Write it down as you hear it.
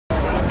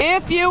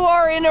If you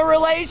are in a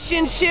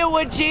relationship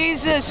with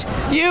Jesus,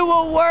 you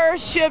will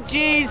worship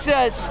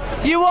Jesus.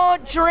 You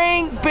won't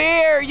drink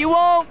beer. You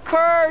won't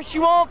curse.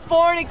 You won't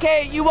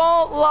fornicate. You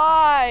won't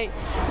lie.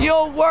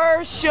 You'll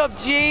worship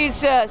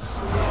Jesus.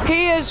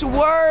 He is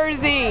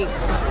worthy.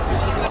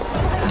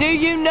 Do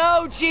you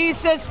know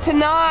Jesus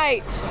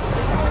tonight?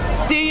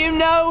 Do you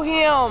know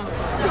Him?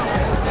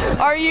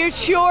 Are you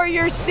sure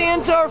your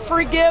sins are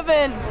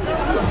forgiven?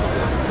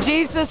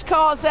 Jesus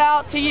calls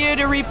out to you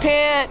to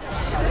repent.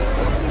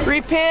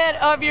 Repent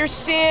of your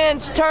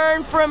sins.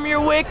 Turn from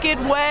your wicked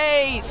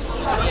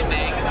ways.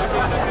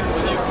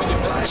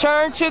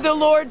 Turn to the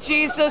Lord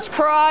Jesus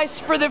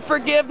Christ for the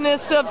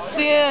forgiveness of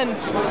sin.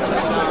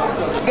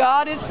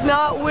 God is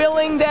not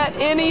willing that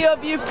any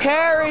of you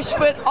perish,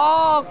 but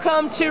all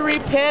come to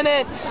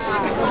repentance.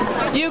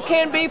 You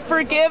can be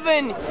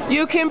forgiven.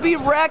 You can be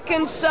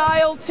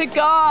reconciled to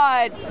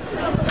God.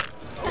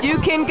 You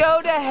can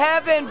go to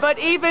heaven, but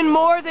even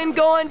more than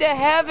going to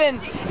heaven,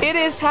 it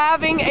is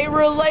having a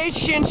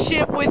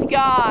relationship with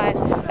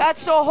God.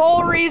 That's the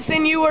whole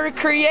reason you were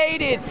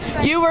created.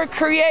 You were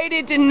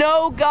created to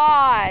know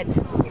God.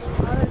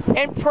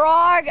 In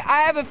Prague,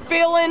 I have a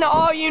feeling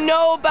all you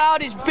know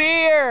about is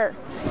beer.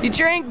 You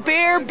drink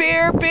beer,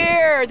 beer,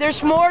 beer.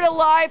 There's more to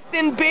life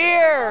than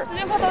beer.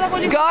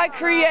 God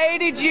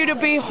created you to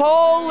be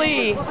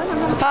holy.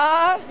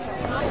 Huh?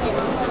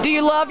 Do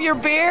you love your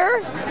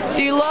beer?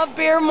 Do you love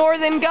beer more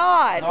than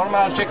God?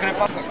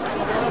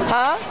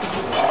 Huh?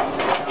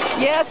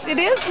 Yes, it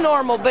is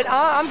normal, but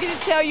I'm going to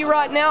tell you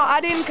right now, I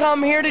didn't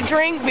come here to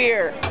drink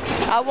beer.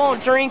 I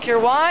won't drink your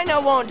wine. I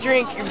won't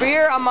drink your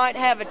beer. I might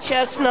have a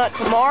chestnut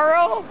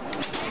tomorrow,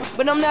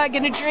 but I'm not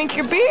going to drink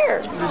your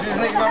beer.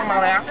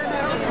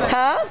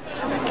 Huh?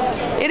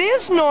 It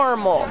is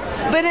normal,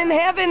 but in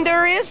heaven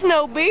there is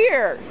no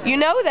beer. You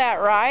know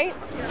that, right?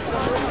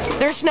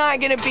 There's not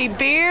going to be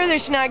beer.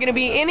 There's not going to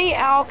be any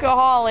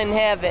alcohol in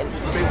heaven.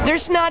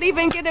 There's not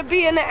even going to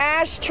be an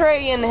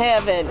ashtray in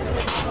heaven.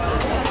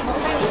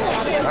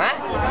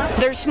 What?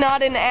 There's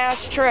not an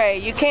ashtray.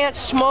 You can't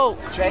smoke.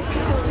 Check.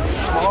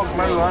 Smoke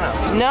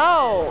marijuana.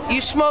 No.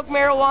 You smoke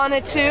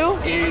marijuana too?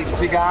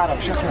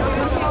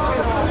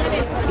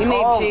 You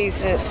need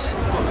Jesus.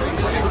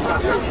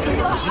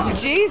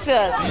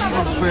 Jesus.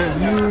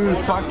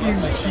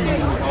 Fucking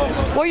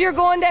Jesus. Well, you're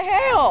going to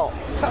hell.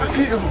 Fuck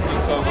you.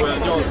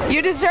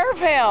 You deserve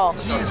hell.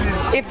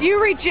 Jesus. If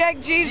you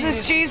reject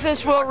Jesus,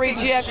 Jesus will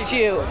reject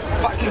you.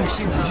 Fucking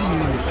shit,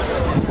 Jesus.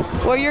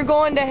 Well, you're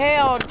going to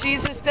hell.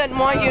 Jesus doesn't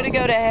want you to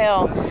go to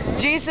hell.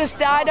 Jesus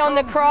died on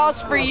the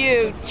cross for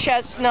you,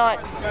 chestnut.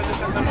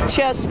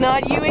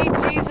 Chestnut. You eat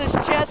Jesus'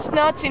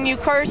 chestnuts and you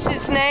curse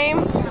His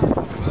name,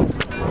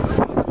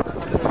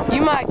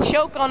 you might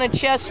choke on a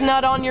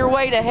chestnut on your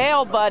way to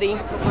hell, buddy.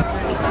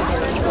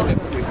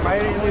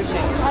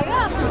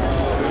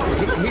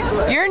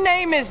 Your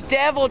name is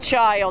Devil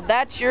Child.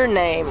 That's your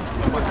name.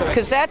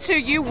 Because that's who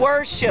you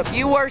worship.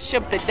 You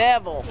worship the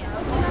devil.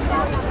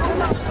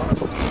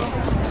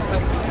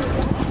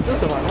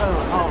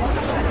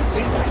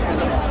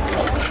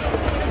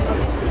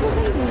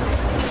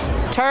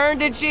 Turn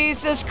to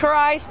Jesus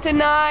Christ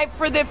tonight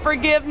for the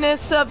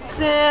forgiveness of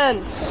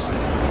sins.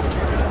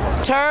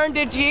 Turn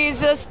to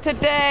Jesus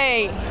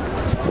today.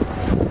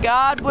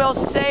 God will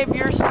save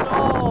your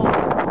soul.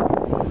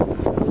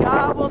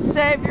 God will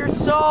save your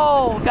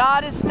soul.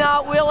 God is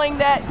not willing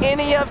that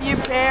any of you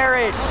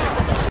perish.